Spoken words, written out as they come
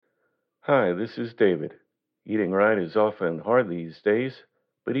Hi, this is David. Eating right is often hard these days,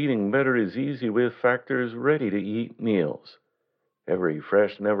 but eating better is easy with Factor's ready to eat meals. Every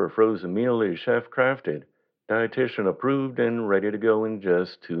fresh, never frozen meal is chef crafted, dietitian approved, and ready to go in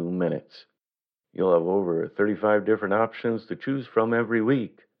just 2 minutes. You'll have over 35 different options to choose from every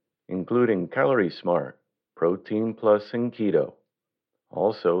week, including Calorie Smart, Protein Plus, and Keto.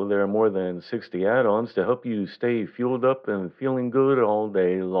 Also, there are more than 60 add ons to help you stay fueled up and feeling good all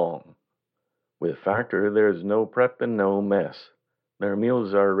day long. With Factor, there's no prep and no mess. Their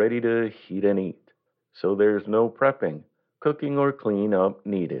meals are ready to heat and eat, so there's no prepping, cooking, or clean up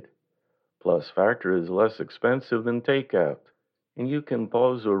needed. Plus, Factor is less expensive than takeout, and you can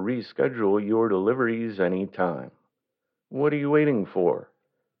pause or reschedule your deliveries anytime. What are you waiting for?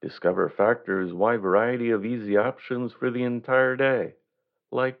 Discover Factor's wide variety of easy options for the entire day,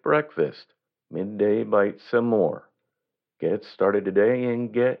 like breakfast, midday bites, and more. Get started today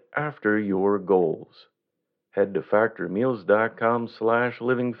and get after your goals. Head to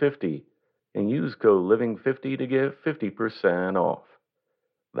factormeals.com/living50 and use code living50 to get 50% off.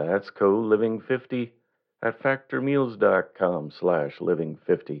 That's code living50 at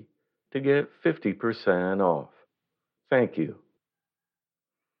factormeals.com/living50 to get 50% off. Thank you.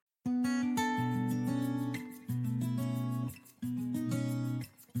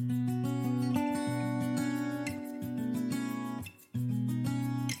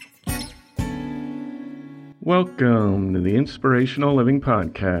 Welcome to the Inspirational Living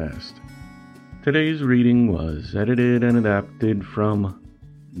Podcast. Today's reading was edited and adapted from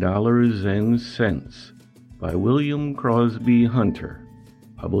Dollars and Cents by William Crosby Hunter,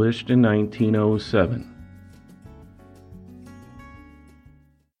 published in 1907.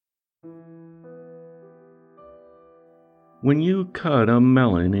 When you cut a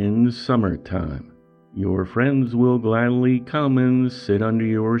melon in summertime, your friends will gladly come and sit under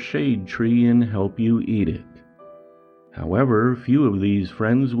your shade tree and help you eat it. However, few of these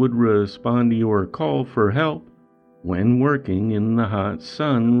friends would respond to your call for help when working in the hot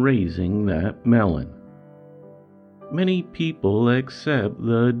sun raising that melon. Many people accept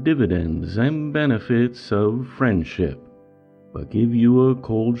the dividends and benefits of friendship, but give you a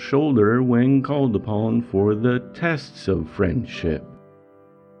cold shoulder when called upon for the tests of friendship.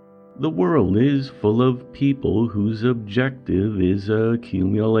 The world is full of people whose objective is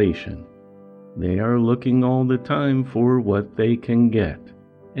accumulation. They are looking all the time for what they can get,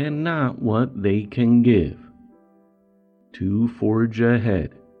 and not what they can give. To forge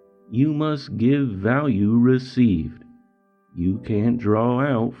ahead, you must give value received. You can't draw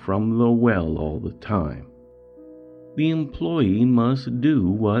out from the well all the time. The employee must do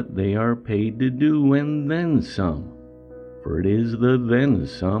what they are paid to do and then some, for it is the then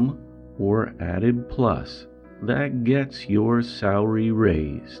some, or added plus, that gets your salary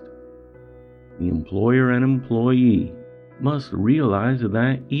raised. The employer and employee must realize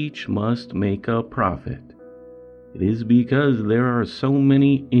that each must make a profit. It is because there are so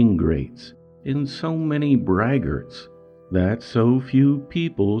many ingrates and so many braggarts that so few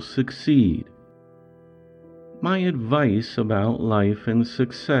people succeed. My advice about life and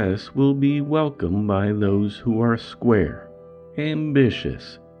success will be welcomed by those who are square,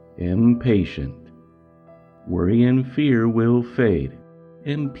 ambitious, and patient. Worry and fear will fade,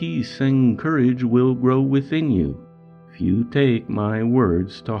 and peace and courage will grow within you if you take my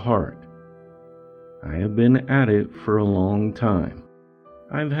words to heart. I have been at it for a long time.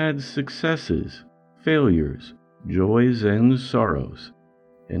 I've had successes, failures, joys, and sorrows,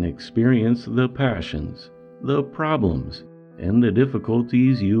 and experienced the passions, the problems, and the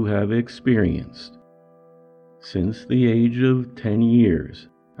difficulties you have experienced. Since the age of 10 years,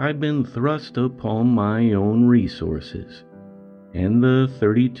 I've been thrust upon my own resources, and the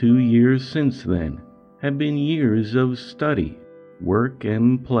 32 years since then have been years of study, work,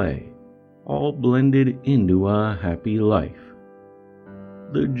 and play, all blended into a happy life.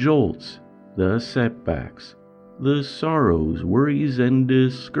 The jolts, the setbacks, the sorrows, worries, and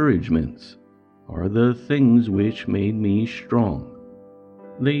discouragements are the things which made me strong.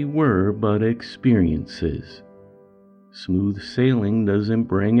 They were but experiences. Smooth sailing doesn't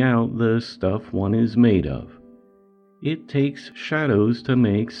bring out the stuff one is made of. It takes shadows to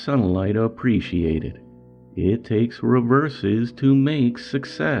make sunlight appreciated. It takes reverses to make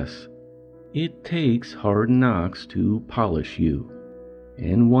success. It takes hard knocks to polish you.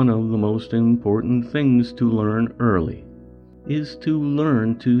 And one of the most important things to learn early is to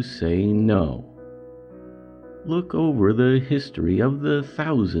learn to say no. Look over the history of the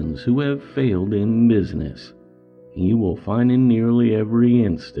thousands who have failed in business. You will find in nearly every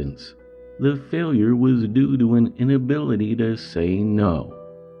instance, the failure was due to an inability to say no.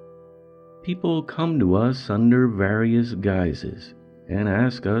 People come to us under various guises and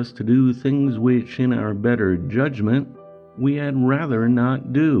ask us to do things which, in our better judgment, we had rather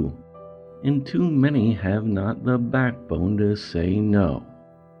not do, and too many have not the backbone to say no.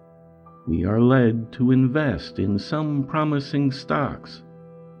 We are led to invest in some promising stocks,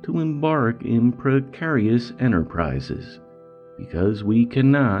 to embark in precarious enterprises, because we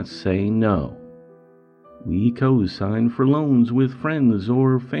cannot say no. We co-sign for loans with friends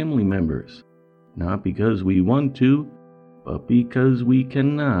or family members, not because we want to, but because we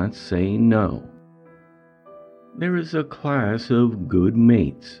cannot say no. There is a class of good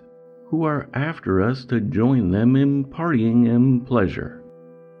mates who are after us to join them in partying and pleasure,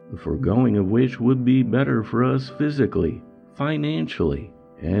 the foregoing of which would be better for us physically, financially,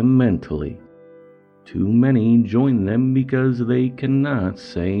 and mentally. Too many join them because they cannot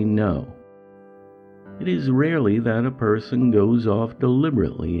say no. It is rarely that a person goes off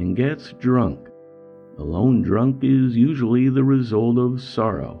deliberately and gets drunk. Alone drunk is usually the result of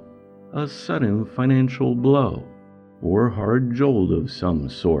sorrow, a sudden financial blow, or hard jolt of some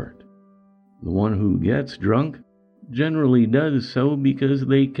sort. The one who gets drunk generally does so because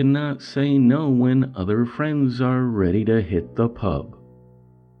they cannot say no when other friends are ready to hit the pub.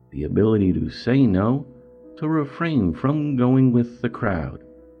 The ability to say no, to refrain from going with the crowd,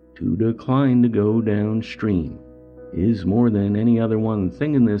 to decline to go downstream, is more than any other one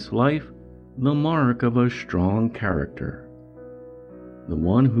thing in this life the mark of a strong character. The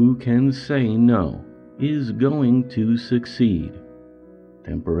one who can say no is going to succeed.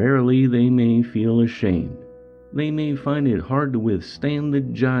 Temporarily they may feel ashamed. They may find it hard to withstand the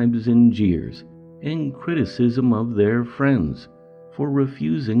jibes and jeers and criticism of their friends for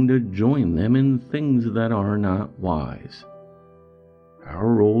refusing to join them in things that are not wise.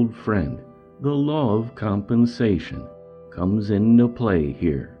 Our old friend, the law of compensation, comes into play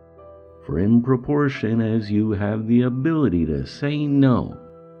here. For in proportion as you have the ability to say no,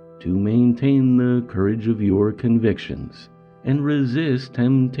 to maintain the courage of your convictions, and resist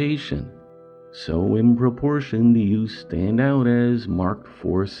temptation, so in proportion do you stand out as marked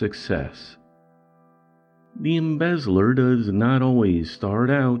for success. The embezzler does not always start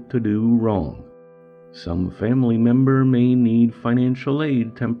out to do wrong. Some family member may need financial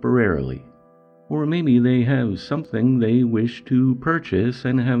aid temporarily, or maybe they have something they wish to purchase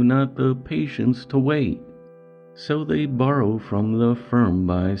and have not the patience to wait, so they borrow from the firm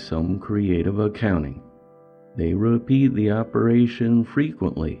by some creative accounting. They repeat the operation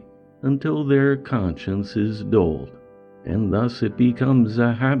frequently until their conscience is dulled, and thus it becomes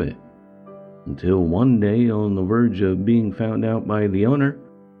a habit, until one day, on the verge of being found out by the owner,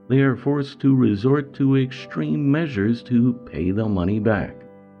 they are forced to resort to extreme measures to pay the money back,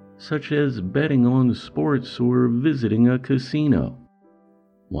 such as betting on sports or visiting a casino.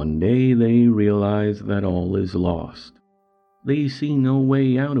 One day they realize that all is lost. They see no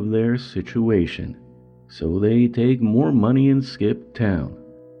way out of their situation, so they take more money and skip town,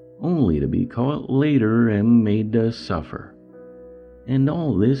 only to be caught later and made to suffer. And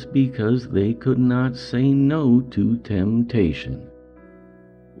all this because they could not say no to temptation.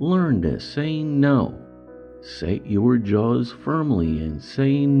 Learn to say no. Set your jaws firmly and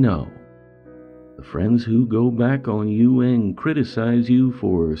say no. The friends who go back on you and criticize you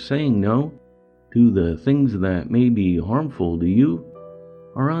for saying no to the things that may be harmful to you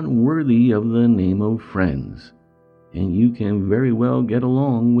are unworthy of the name of friends, and you can very well get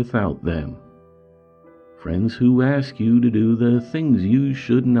along without them. Friends who ask you to do the things you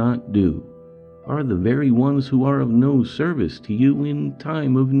should not do are the very ones who are of no service to you in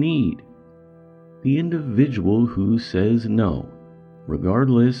time of need. The individual who says no,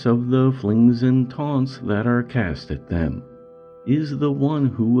 regardless of the flings and taunts that are cast at them, is the one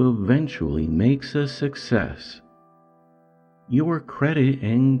who eventually makes a success. Your credit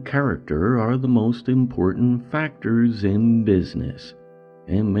and character are the most important factors in business,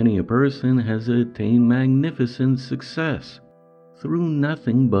 and many a person has attained magnificent success through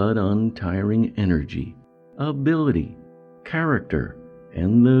nothing but untiring energy, ability, character,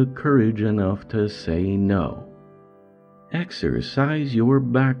 and the courage enough to say no. Exercise your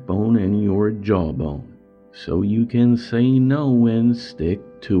backbone and your jawbone so you can say no and stick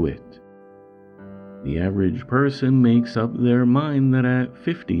to it. The average person makes up their mind that at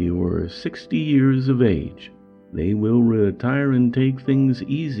 50 or 60 years of age, they will retire and take things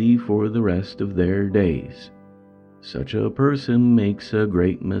easy for the rest of their days. Such a person makes a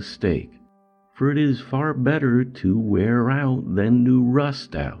great mistake, for it is far better to wear out than to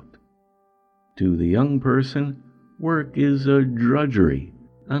rust out. To the young person, work is a drudgery,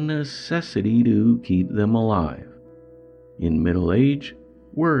 a necessity to keep them alive. In middle age,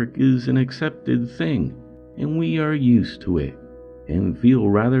 Work is an accepted thing, and we are used to it, and feel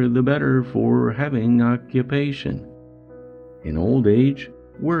rather the better for having occupation. In old age,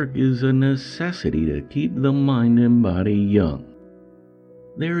 work is a necessity to keep the mind and body young.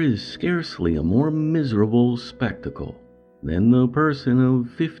 There is scarcely a more miserable spectacle than the person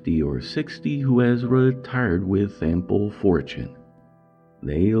of 50 or 60 who has retired with ample fortune.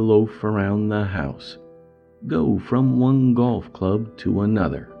 They loaf around the house, go from one golf club to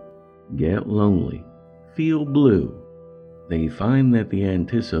another, get lonely, feel blue. They find that the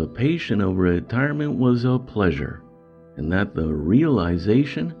anticipation of retirement was a pleasure, and that the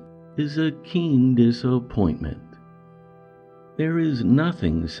realization is a keen disappointment. There is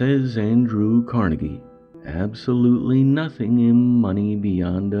nothing, says Andrew Carnegie, absolutely nothing in money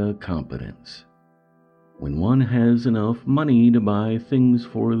beyond a competence. When one has enough money to buy things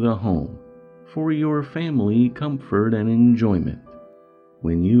for the home, for your family comfort and enjoyment,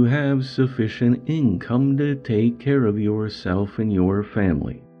 when you have sufficient income to take care of yourself and your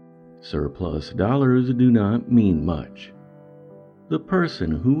family, surplus dollars do not mean much. The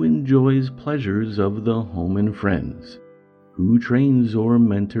person who enjoys pleasures of the home and friends, who trains or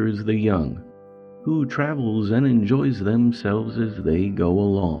mentors the young, who travels and enjoys themselves as they go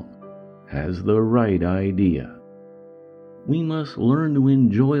along, has the right idea. We must learn to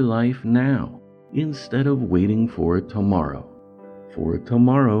enjoy life now instead of waiting for tomorrow, for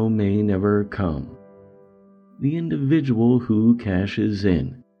tomorrow may never come. The individual who cashes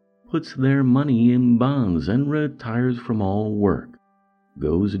in, puts their money in bonds and retires from all work,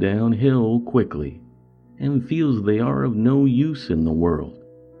 goes downhill quickly, and feels they are of no use in the world.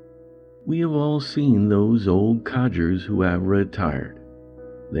 We have all seen those old codgers who have retired.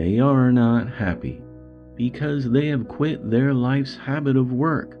 They are not happy because they have quit their life's habit of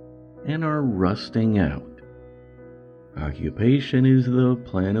work and are rusting out. Occupation is the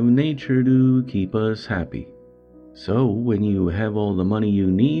plan of nature to keep us happy. So when you have all the money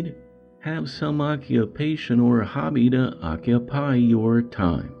you need, have some occupation or hobby to occupy your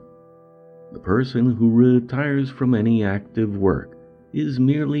time. The person who retires from any active work is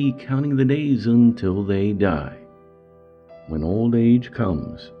merely counting the days until they die. When old age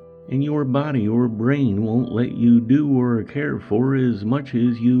comes, and your body or brain won't let you do or care for as much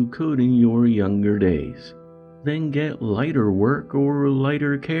as you could in your younger days, then get lighter work or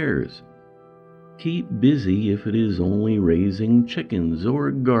lighter cares. Keep busy if it is only raising chickens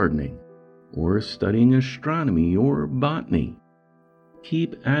or gardening, or studying astronomy or botany.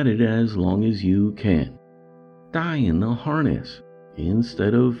 Keep at it as long as you can. Die in the harness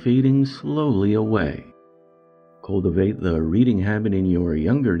instead of fading slowly away. Cultivate the reading habit in your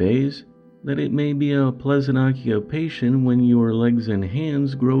younger days, that it may be a pleasant occupation when your legs and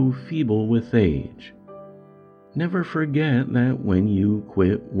hands grow feeble with age. Never forget that when you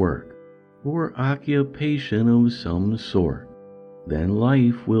quit work, or occupation of some sort, then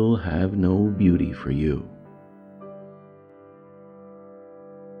life will have no beauty for you.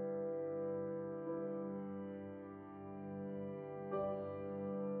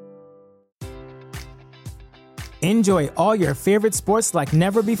 Enjoy all your favorite sports like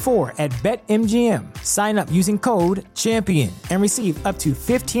never before at BetMGM. Sign up using code CHAMPION and receive up to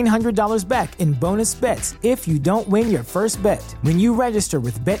 $1,500 back in bonus bets if you don't win your first bet. When you register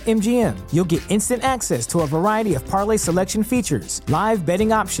with BetMGM, you'll get instant access to a variety of parlay selection features, live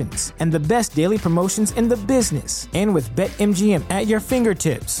betting options, and the best daily promotions in the business. And with BetMGM at your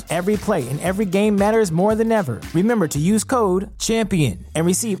fingertips, every play and every game matters more than ever. Remember to use code CHAMPION and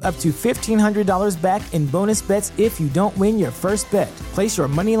receive up to $1,500 back in bonus bets if you don't win your first bet. Place your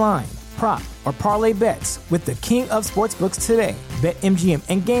money line, prop, or parlay bets with the king of sportsbooks today. BetMGM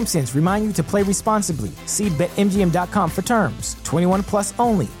and GameSense remind you to play responsibly. See BetMGM.com for terms. 21 plus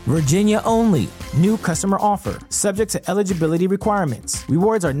only. Virginia only. New customer offer. Subject to eligibility requirements.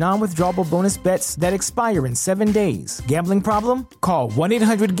 Rewards are non-withdrawable bonus bets that expire in 7 days. Gambling problem? Call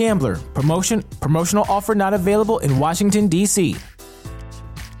 1-800-GAMBLER. Promotional offer not available in Washington, D.C.